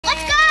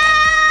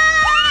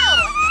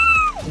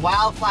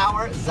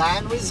Wildflower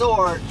Zion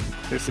Resort.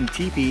 There's some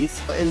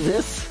teepees. Is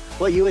this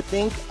what you would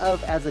think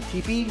of as a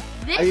teepee?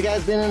 Have you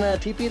guys been in a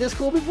teepee this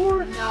cool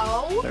before?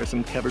 No. There's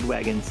some covered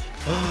wagons.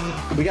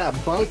 We got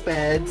bunk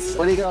beds.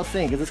 What do you girls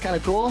think? Is this kind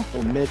of cool?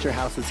 Little miniature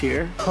houses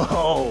here.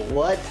 Oh,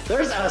 what?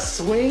 There's a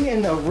swing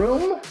in the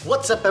room?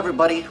 What's up,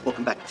 everybody?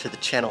 Welcome back to the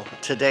channel.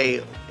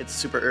 Today, it's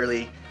super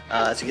early.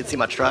 As you can see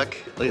my truck,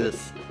 look at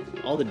this.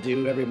 All the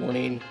dew every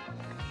morning.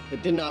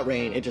 It did not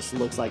rain, it just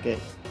looks like it.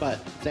 But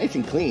it's nice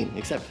and clean,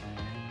 except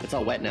it's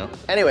all wet now.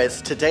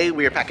 Anyways, today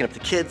we are packing up the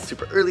kids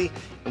super early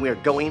and we are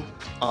going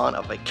on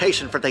a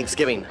vacation for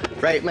Thanksgiving.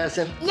 Right,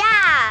 Madison?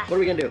 Yeah. What are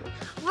we gonna do?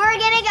 We're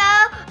gonna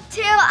go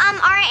to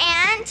our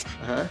aunt.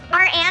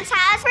 Our aunt's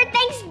house for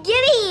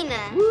Thanksgiving.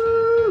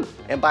 Woo!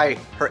 And by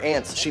her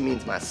aunt's, she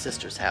means my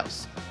sister's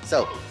house.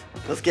 So,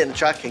 let's get in the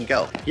truck and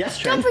go. Yes,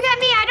 Trent? Don't forget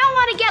me, I don't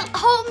want to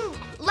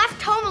get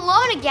left home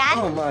alone again.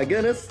 Oh my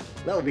goodness,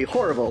 that would be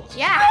horrible.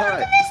 Yeah. All right.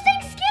 This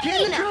Thanksgiving.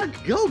 Get in the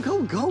truck, go,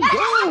 go, go,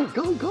 go,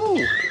 go,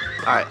 go.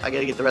 All right, I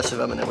gotta get the rest of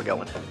them and then we're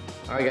going.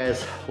 All right,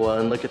 guys,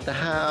 one look at the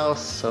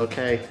house.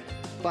 Okay,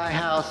 bye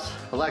house.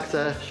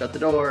 Alexa, shut the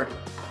door.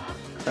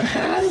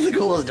 This is the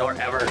coolest door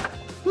ever.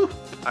 Whew.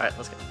 All right,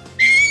 let's go.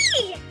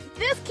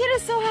 This kid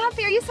is so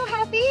happy. Are you so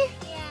happy?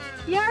 Yeah.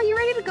 Yeah, are you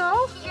ready to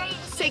go? He's ready to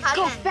Say, see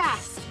go cousins.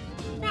 fast.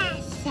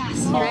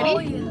 Fast. You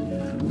ready?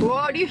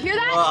 Whoa, do you hear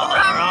that?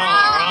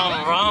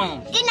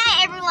 Good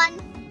night,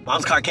 everyone.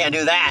 Mom's car can't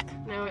do that.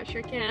 No, it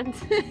sure can't.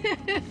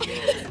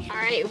 All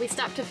right, we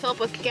stopped to fill up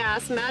with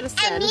gas. Madison.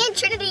 And me and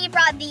Trinity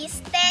brought these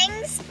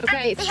things.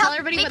 Okay, They tell help-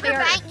 everybody what they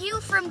are. prevent you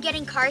from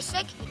getting car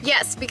sick.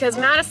 Yes, because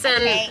Madison,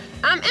 Okay.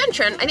 and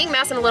Trent, I think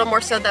Madison a little more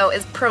so though,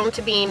 is prone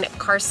to being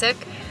car sick.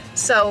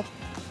 So,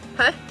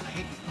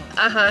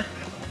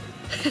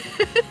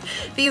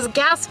 these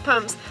gas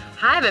pumps,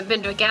 I haven't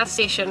been to a gas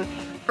station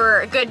for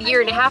a good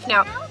year and a half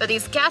now, but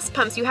these gas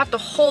pumps, you have to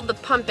hold the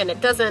pump and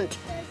it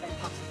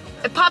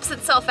pops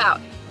itself out.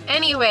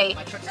 Anyway,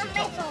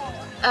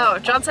 oh,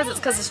 John says it's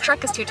because his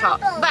truck is too tall.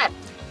 But,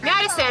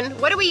 Madison,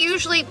 what do we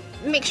usually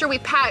make sure we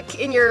pack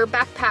in your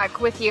backpack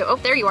with you? Oh,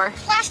 there you are.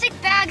 Plastic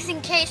bags in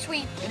case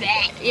we.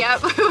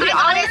 Yep, we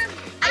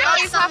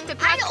always have to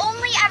pack. I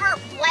only ever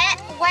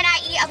wet when I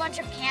eat a bunch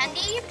of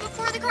candy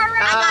before the car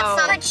ride. I got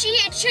some, but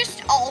it's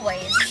just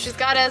always. She's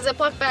got a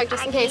Ziploc bag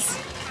just in case.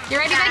 You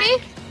ready,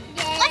 buddy?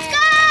 Let's go!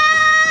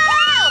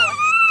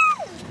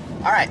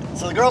 All right,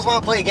 so the girls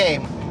want to play a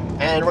game,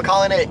 and we're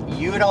calling it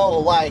You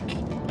Don't Like,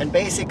 and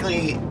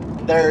basically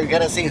they're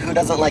gonna see who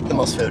doesn't like the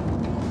most food.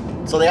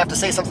 So they have to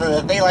say something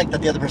that they like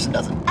that the other person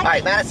doesn't. All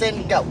right,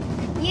 Madison, go.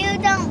 You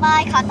don't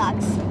like hot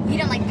dogs. You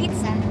don't like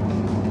pizza.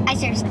 I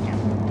seriously don't.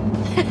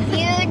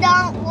 You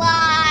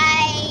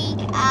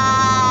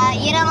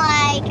don't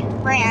like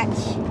ranch.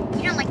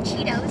 You don't like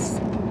Cheetos.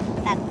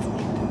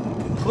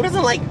 That's Who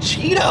doesn't like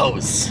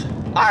Cheetos?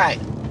 All right,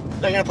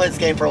 they're gonna play this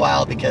game for a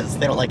while because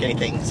they don't like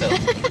anything, so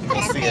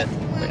we'll see it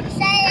later.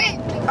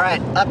 All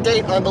right,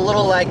 update on the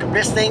little like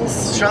wrist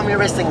things. Show me your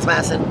wrist things,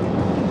 Madison.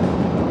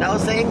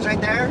 Those things right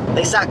there,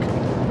 they suck.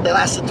 They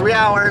lasted 3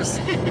 hours,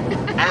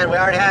 and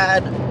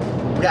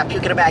we got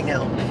puke in a bag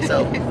now,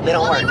 so they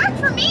don't Well, work. they work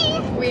for me.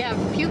 We have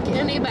puke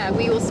in a bag.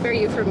 We will spare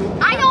you from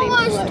I having to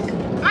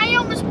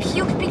almost look.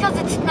 puked because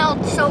it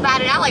smelled so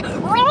bad, and I like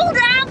roll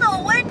down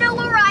the window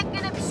or I'm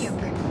gonna puke.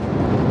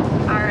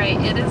 All right,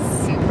 it is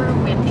super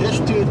windy. This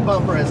dude's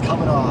bumper is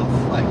coming off.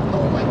 Like,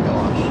 oh my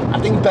gosh. I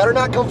think better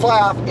not come fly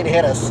off and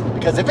hit us,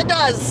 because if it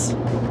does,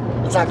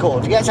 it's not cool.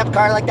 If you guys have a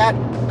car like that,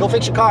 go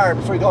fix your car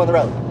before you go on the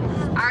road.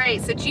 All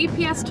right, so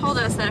GPS told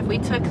us that if we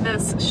took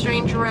this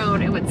strange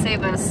road, it would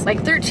save us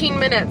like 13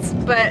 minutes,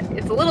 but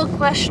it's a little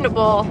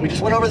questionable. We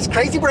just went over this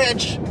crazy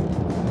bridge,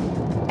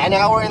 and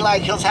now we're in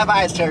like Hills Have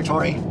Eyes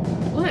territory.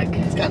 Look.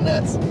 It's got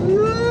nuts.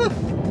 Woo!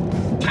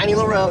 Tiny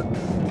little road.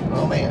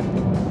 Oh man.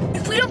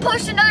 If we don't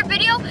post another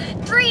video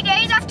 3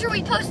 days after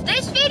we post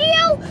this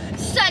video,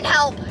 send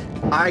help.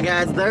 All right,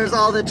 guys, there's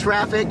all the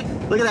traffic.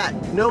 Look at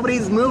that.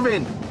 Nobody's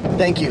moving.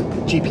 Thank you,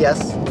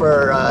 GPS,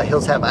 for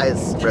Hills Have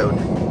Eyes Road.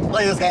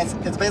 Look at this, guys.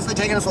 It's basically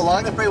taking us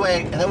along the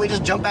freeway, and then we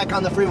just jump back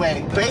on the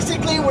freeway.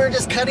 Basically, we're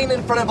just cutting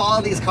in front of all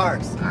of these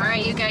cars. All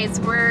right, you guys,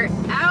 we're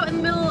out in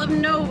the middle of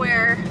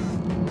nowhere.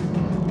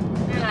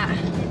 Look at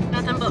that.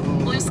 Nothing but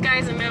blue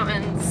skies and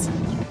mountains.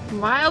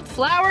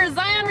 Wildflower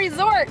Zion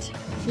Resort.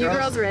 You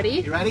girls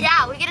ready? You ready?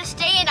 Yeah, we're gonna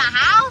stay in a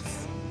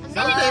house. Something.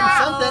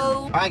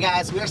 All right,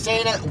 guys, we are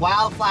staying at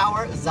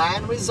Wildflower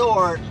Zion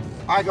Resort.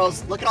 All right,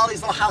 girls, look at all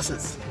these little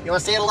houses. You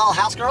want to stay at a little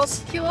house,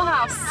 girls? Cute little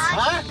house.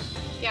 Huh?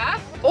 Yeah?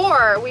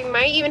 Or we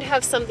might even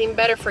have something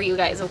better for you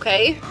guys,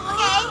 okay? Okay.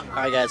 All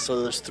right, guys,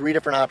 so there's 3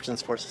 different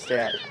options for us to stay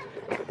at.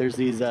 There's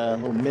these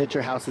little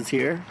miniature houses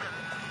here.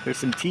 There's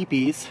some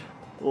teepees,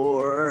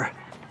 or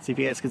see if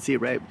you guys can see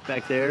it right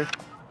back there.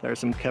 There are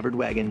some covered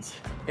wagons.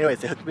 Anyways,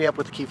 they hooked me up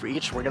with a key for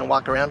each. We're gonna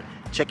walk around,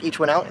 check each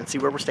one out, and see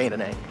where we're staying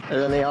tonight. And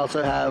then they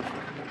also have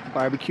a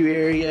barbecue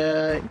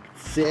area, you can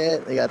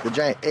sit. They got the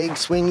giant egg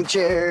swing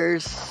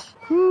chairs.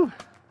 Whew.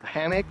 A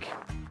hammock.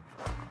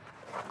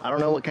 I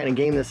don't know what kind of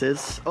game this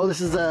is. Oh, this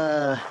is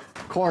a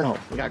cornhole.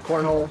 We got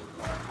cornhole.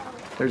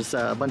 There's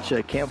a bunch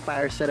of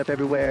campfires set up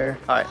everywhere.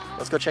 All right,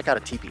 let's go check out a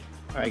teepee.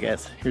 All right,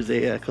 guys, here's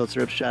a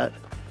closer up shot.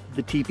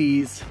 The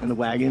teepees and the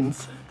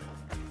wagons.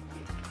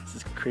 This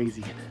is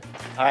crazy.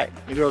 All right,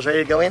 you girls ready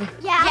to go in?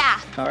 Yeah.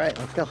 All right,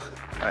 let's go.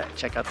 All right,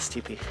 check out this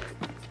teepee.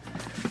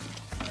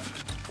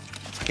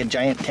 It's like a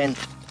giant tent.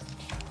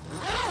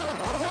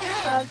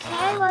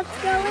 Okay,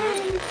 let's go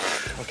in.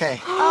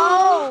 Okay.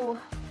 Oh.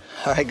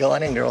 All right, go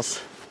on in,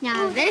 girls.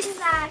 Now this is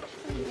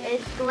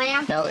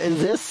glamping. Now, is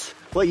this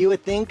what you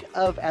would think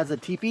of as a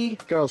teepee?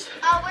 Girls,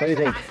 what do you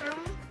think? Bathroom?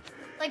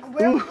 Like,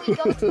 where would we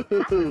go to the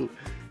bathroom?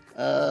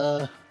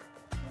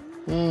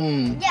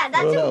 Yeah,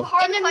 that's a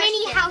hard question. In the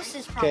mini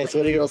houses, probably. Okay, so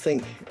what do you girls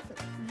think?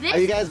 Have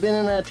you guys been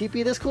in a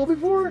teepee this cool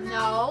before?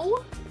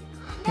 No.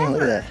 Oh,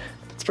 look at that.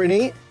 It's pretty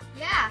neat.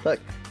 Yeah. Look,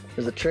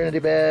 there's a Trinity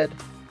bed,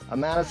 a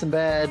Madison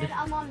bed,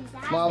 A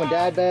mom and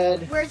dad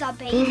bed. Where's our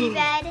baby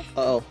bed?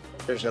 Uh-oh,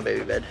 there's no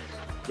baby bed.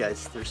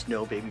 Guys, there's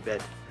no baby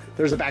bed.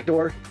 There's a back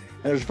door,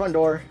 and there's a front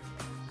door.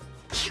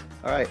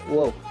 All right,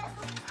 whoa.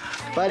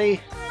 Buddy,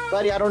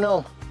 I don't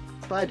know.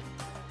 Bud,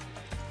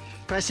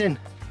 Preston,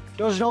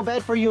 there's no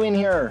bed for you in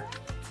here.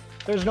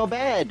 There's no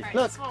bed. Right,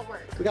 look, this won't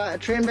work. we got a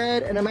Trin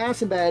bed and a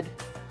Madison bed.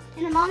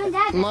 And a mom and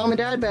dad bed. Mom and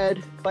dad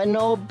bed, but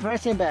no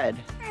Preston bed.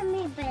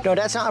 No,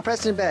 that's not a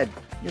Preston bed.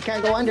 You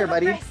can't go under,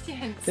 buddy.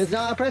 It's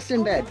not a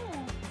Preston bed.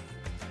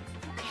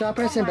 It's not a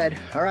Preston bed.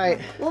 All right.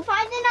 We'll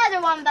find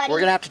another one, buddy. We're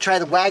gonna have to try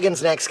the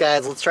wagons next,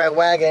 guys. Let's try a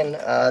wagon.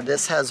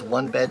 This has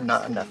one bed,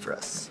 not enough for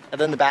us. And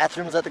then the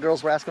bathrooms that the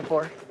girls were asking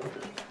for.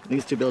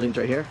 These two buildings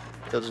right here,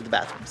 those are the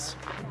bathrooms.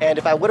 And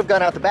if I would have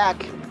gone out the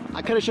back,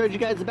 I could have showed you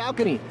guys the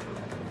balcony.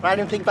 But I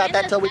didn't think about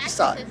that until we just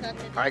saw it. All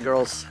right,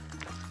 girls.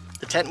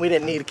 The tent, we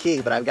didn't need a key,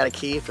 but I've got a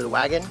key for the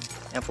wagon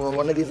and for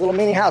one of these little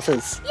mini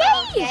houses. Yay!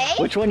 Okay.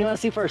 Which one you want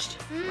to see first?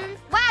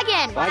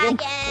 Wagon.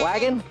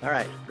 Wagon? All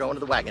right, we're going to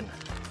the wagon.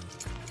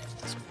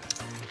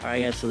 All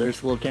right, guys, so there's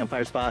the little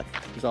campfire spot.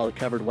 There's all the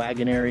covered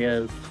wagon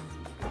areas.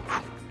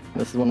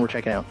 This is the one we're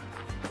checking out.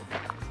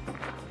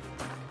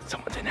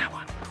 Someone's in that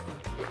one.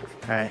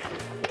 All right,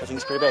 that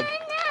thing's pretty big.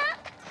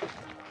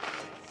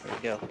 There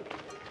we go.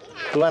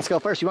 Who wants to go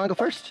first? You want to go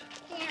first?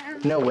 Yeah.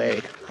 No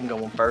way, I'm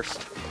going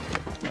first.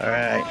 All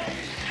right,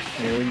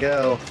 here we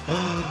go.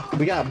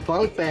 We got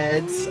bunk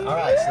beds. All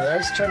right, so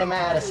there's Trinity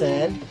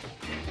Madison.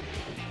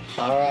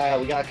 All right,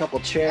 we got a couple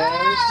chairs.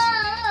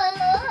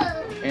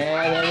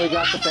 And then we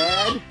got the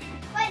bed.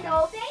 But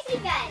no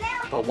baby bed.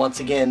 But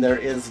once again, there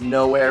is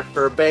nowhere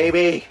for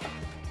baby.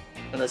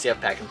 Unless you have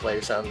pack and play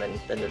or something,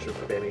 then there's room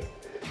for baby.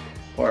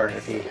 Or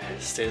if you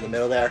stay in the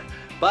middle there.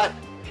 But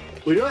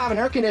we do have an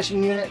air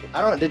conditioning unit.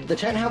 I don't know, did the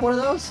tent have one of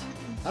those?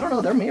 I don't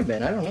know, there may have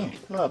been, I don't know.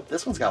 No,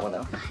 this one's got one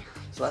though.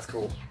 So that's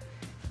cool.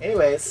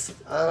 Anyways,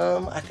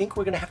 I think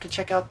we're gonna have to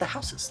check out the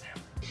houses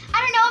now. I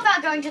don't know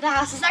about going to the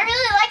houses. I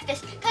really like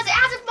this because it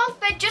has a bunk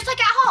bed just like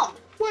at home.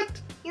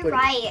 What? You're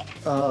right.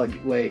 Oh,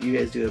 wait, you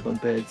guys do have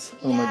bunk beds.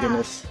 Oh my Yeah.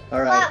 goodness.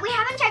 All right. But we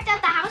haven't checked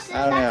out the houses.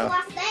 I don't That's know. the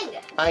last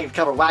thing. I think the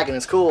covered wagon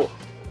is cool.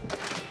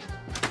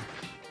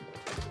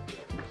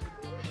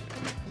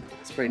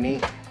 It's pretty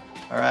neat.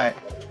 All right.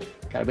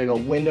 Got a big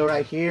old window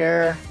right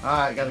here. All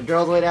right, got the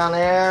girls way down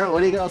there. What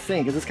do you girls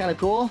think? Is this kind of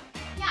cool?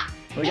 Yeah.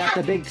 We got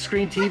the big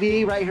screen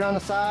TV right here on the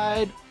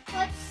side.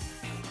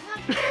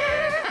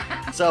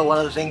 So one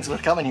of the things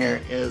with coming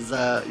here is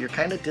you're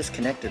kind of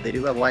disconnected. They do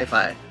have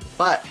Wi-Fi,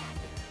 but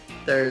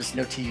there's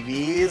no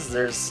TVs.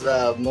 There's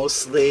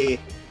mostly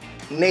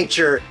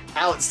nature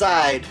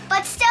outside.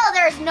 But still,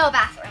 there's no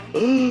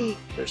bathroom.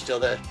 There's still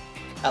the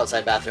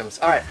outside bathrooms.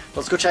 All right,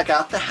 let's go check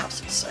out the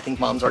houses. I think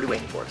Mom's already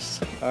waiting for us.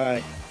 All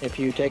right, if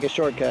you take a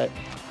shortcut,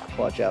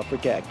 watch out for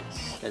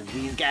cactus, because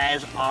these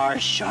guys are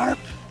sharp.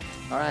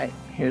 All right,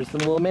 here's the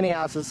little mini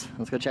houses.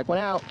 Let's go check one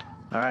out.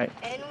 All right,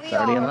 And we it's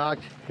already are.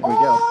 unlocked. Here we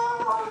go. Oh!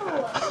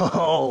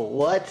 Oh,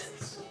 what?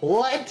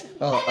 What?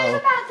 And there's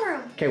a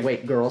bathroom. Okay,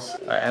 wait, girls.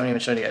 All right, I haven't even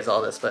shown you guys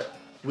all this, but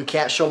we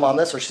can't show Mom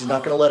this or she's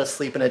not gonna let us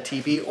sleep in a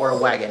teepee or a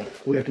wagon.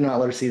 We have to not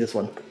let her see this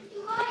one.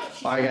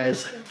 All right,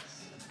 guys.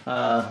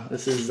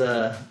 This is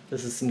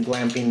some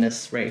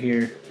glampingness right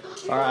here.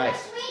 All right,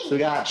 so we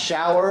got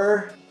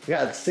shower, we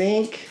got a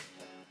sink,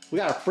 we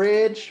got a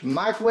fridge,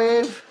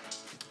 microwave,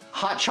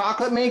 hot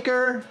chocolate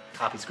maker.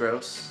 Coffee's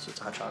gross, so it's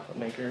a hot chocolate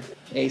maker.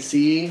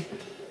 AC.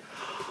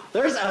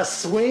 There's a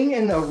swing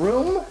in the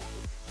room.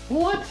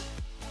 What?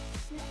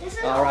 This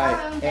is All right,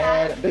 our room,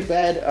 Dad. and a big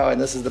bed. Oh, and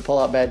this is the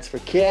pull-out beds for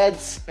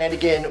kids. And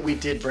again, we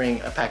did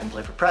bring a pack and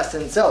play for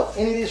Preston. So,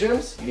 any of these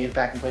rooms, you need a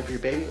pack and play for your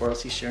baby, or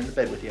else he's sharing the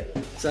bed with you.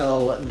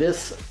 So,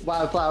 this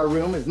wildflower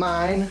room is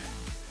mine.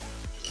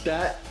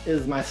 That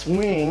is my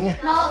swing.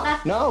 No,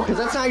 that's No, because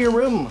that's not your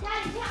room.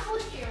 Dad, you can't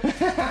hold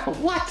you.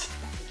 What?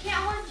 You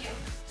can't hold you.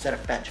 Is that a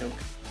fat joke?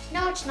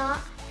 No, it's not.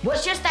 What?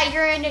 It's just that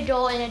you're an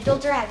adult and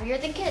adults are heavier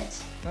than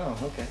kids. Oh,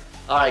 okay.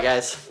 All right,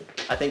 guys.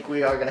 I think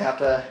we are gonna have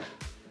to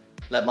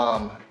let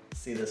Mom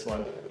see this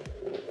one.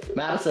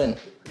 Madison,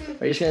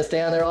 are you just gonna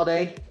stay on there all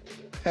day?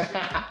 All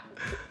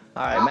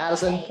right,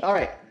 Madison. All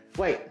right,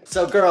 wait.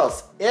 So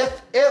girls,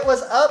 if it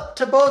was up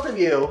to both of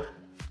you,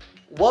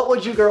 what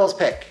would you girls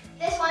pick?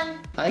 This one.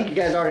 I think you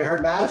guys already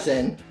heard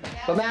Madison. Yeah.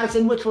 But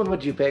Madison, which one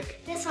would you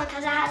pick? This one,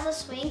 because it has a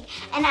swing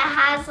and it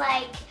has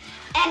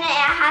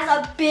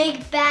a big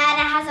bed,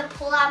 it has a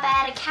pull-out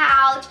bed, a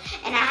couch,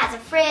 and it has a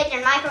fridge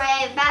and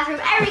microwave, bathroom,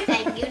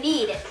 everything you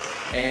need.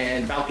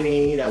 And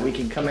balcony that we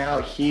can come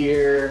out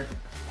here.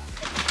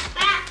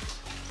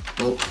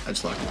 Oh, I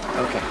just locked it.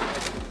 Okay.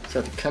 So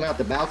if you come out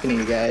the balcony,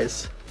 you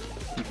guys,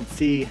 you can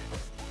see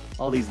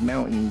all these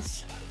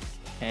mountains.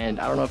 And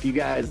I don't know if you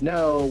guys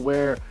know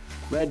where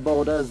Red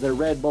Bull does their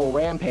Red Bull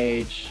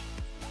Rampage,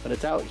 but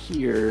it's out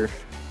here.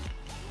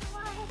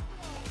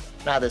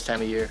 Not this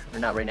time of year, or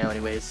not right now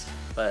anyways,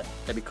 but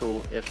that'd be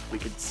cool if we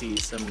could see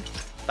some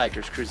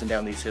bikers cruising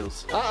down these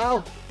hills.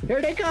 Uh-oh,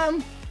 here they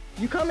come.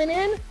 You coming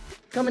in?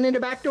 Coming in the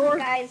back door?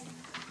 Guys.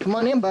 Come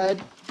on in, bud.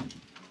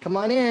 Come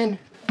on in.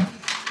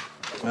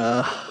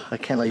 I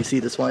can't let you see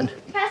this one.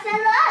 Preston,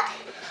 look!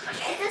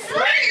 It's a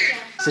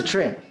swing! So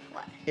Trin,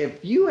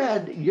 if you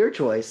had your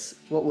choice,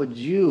 what would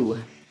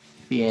you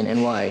be in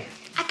and why?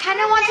 I kind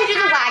of want to do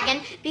the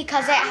wagon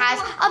because it has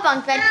a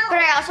bunk bed, but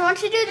I also want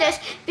to do this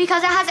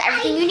because it has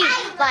everything you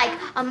need, like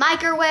a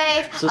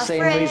microwave, So a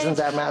same fridge. reasons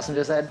that Madison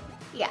just said?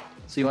 Yeah.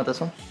 So you want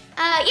this one?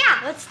 Yeah,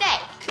 let's stay.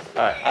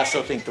 All right, I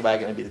still think the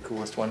wagon would be the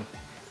coolest one.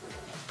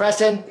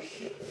 Preston,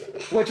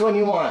 which one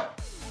you want?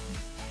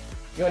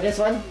 You want this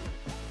one?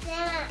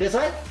 Yeah. This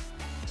one?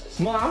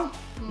 Mom,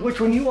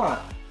 which one you want?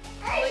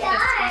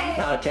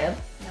 Not a 10?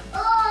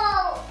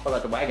 Oh! What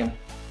about the wagon?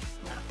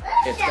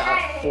 It's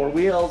got 4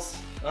 wheels.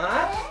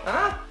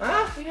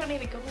 We don't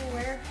need to go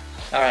anywhere.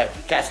 All right,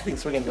 Cassie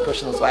thinks we're gonna be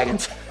pushing those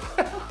wagons.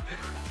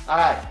 All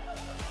right,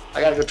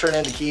 I gotta go turn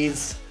in the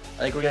keys. I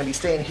think we're gonna be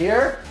staying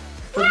here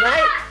for the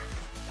night.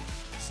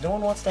 So no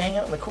one wants to hang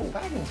out in the cool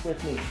wagons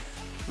with me.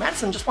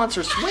 Madison just wants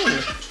her swing.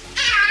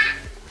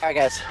 All right,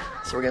 guys,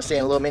 so we're gonna stay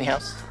in a little mini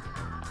house.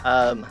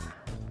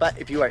 But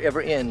if you are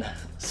ever in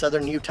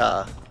southern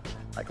Utah,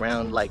 like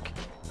around like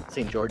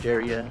St. George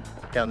area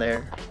down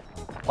there,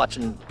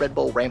 watching Red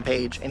Bull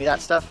Rampage, any of that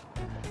stuff,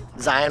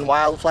 Zion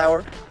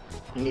Wildflower,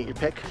 you can get your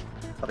pick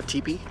of a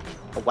teepee,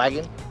 a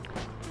wagon,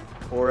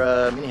 or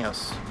a mini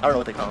house. I don't know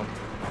what they call them.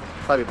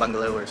 Probably a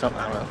bungalow or something,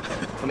 I don't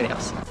know. A mini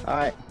house. All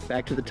right,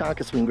 back to the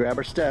Tonka so we can grab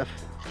our stuff.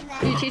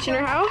 Are you teaching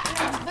her how?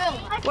 Boom.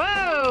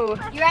 Whoa!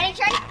 You ready,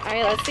 Trey? All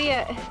right, let's see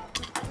it.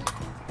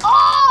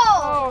 Oh!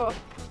 Oh,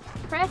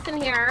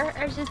 Preston here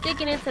is just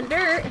digging in some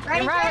dirt Ready,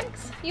 and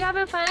rocks. You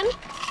having fun?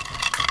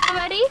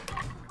 Buddy?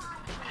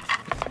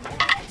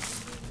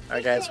 All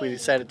right, guys, we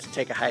decided to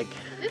take a hike,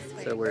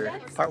 so we're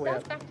partway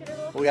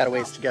up. We got a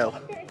ways to go,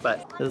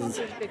 but this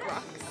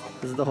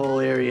is the whole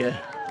area.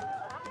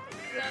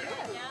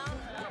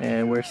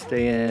 And we're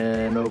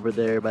staying over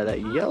there by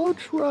that yellow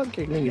truck.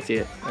 You can see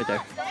it right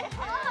there.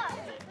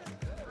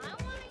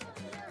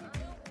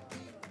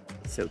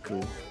 So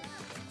cool.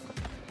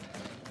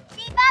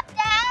 Keep up,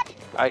 Dad!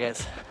 All right,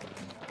 guys.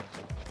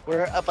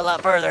 We're up a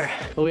lot further,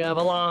 but we have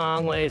a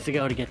long ways to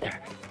go to get there.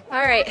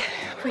 All right,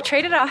 we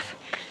traded off.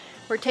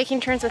 We're taking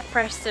turns with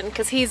Preston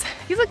because he's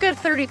a good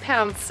 30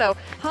 pounds, so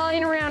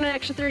hauling around an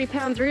extra 30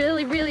 pounds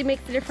really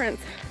makes a difference.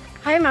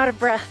 I am out of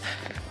breath,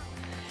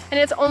 and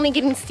it's only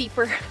getting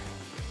steeper.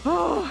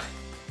 Oh,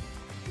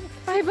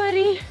 bye,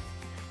 buddy.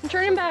 I'm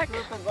turning back.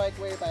 Right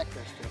way back,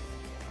 Preston.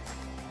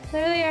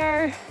 There they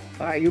are.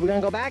 All right, you were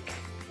gonna go back?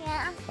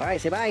 Yeah. All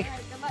right, say bye.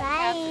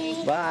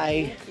 Bye.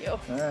 Bye. Thank you.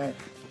 All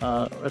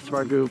right. Rest of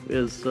our group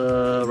is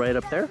right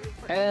up there.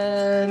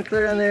 And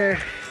clear down there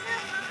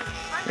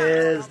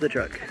is the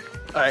truck.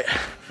 All right,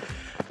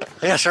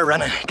 I gotta start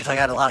running because I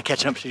got a lot of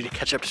catching up to do to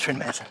catch up to Trin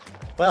Madison.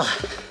 Well,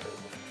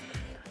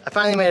 I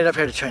finally made it up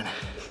here to Trin.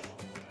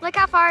 Look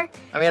how far.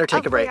 I made her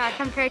take a break. Yeah,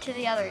 compared to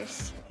the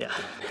others. Yeah.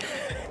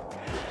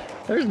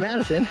 There's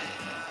Madison.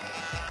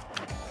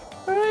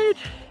 All right.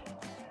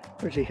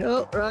 Where's she?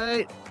 Oh,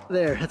 right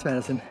there. That's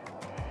Madison.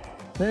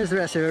 There's the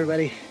rest of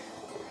everybody.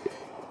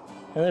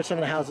 And there's some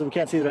of the houses. We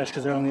can't see the rest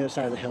because they're on the other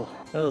side of the hill.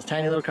 Oh, those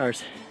tiny little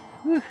cars.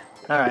 Whew.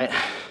 All right.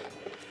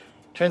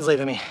 Trin's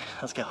leaving me.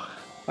 Let's go.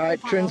 All right,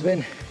 Trin's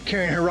been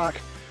carrying her rock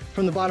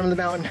from the bottom of the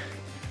mountain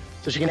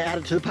so she can add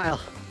it to the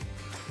pile.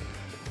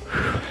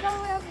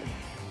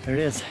 There it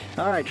is.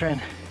 All right,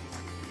 Trin.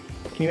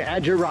 Can you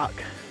add your rock?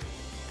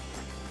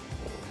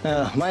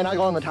 Might not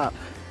go on the top.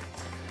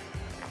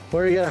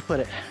 Where are you gonna put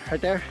it?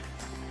 Right there?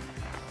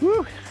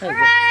 Woo!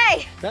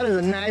 Hooray! That is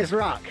a nice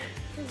rock.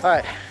 All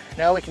right,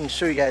 now we can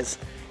show you guys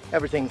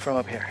everything from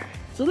up here.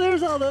 So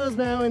there's all those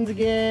mountains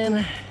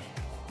again.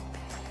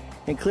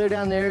 And clear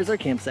down there is our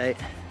campsite.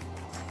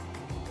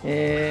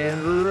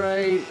 And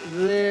right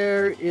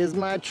there is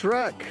my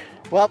truck.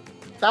 Well,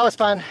 that was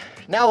fun.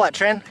 Now what,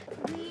 Trin?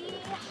 We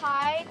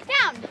hide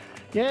down.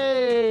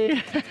 Yay!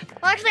 Well,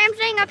 actually, I'm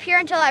staying up here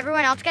until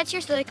everyone else gets here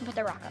so they can put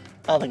their rock up.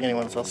 I don't think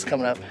anyone else is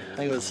coming up. I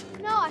think it was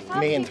No, I saw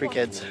me and 3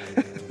 kids.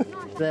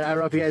 Then I don't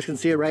know if you guys can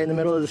see it right in the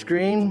middle of the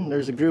screen.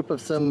 There's a group of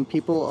some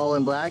people all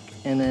in black,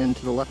 and then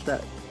to the left of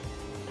that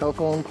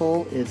telephone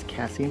pole is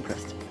Cassie and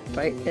Preston.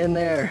 Right in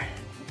there.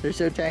 They're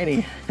so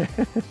tiny.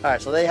 All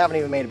right, so they haven't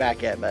even made it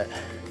back yet, but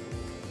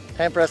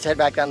time for us to head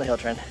back down the hill,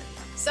 Trin.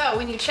 So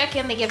when you check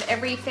in, they give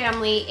every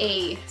family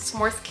a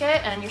s'mores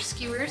kit and your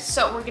skewers.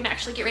 So we're gonna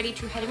actually get ready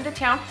to head into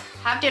town,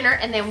 have dinner,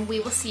 and then we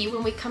will see you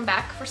when we come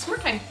back for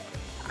s'more time.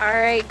 All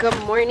right, good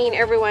morning,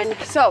 everyone.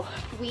 So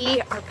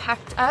we are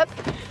packed up,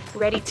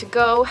 ready to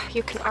go.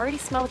 You can already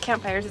smell the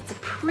campfires. It's a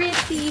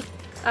pretty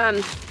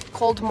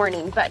cold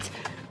morning, but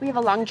we have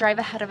a long drive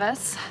ahead of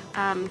us.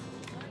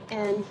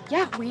 And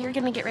yeah, we are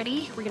gonna get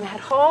ready. We're gonna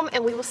head home,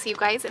 and we will see you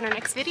guys in our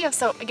next video.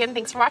 So again,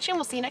 thanks for watching.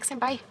 We'll see you next time.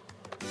 Bye.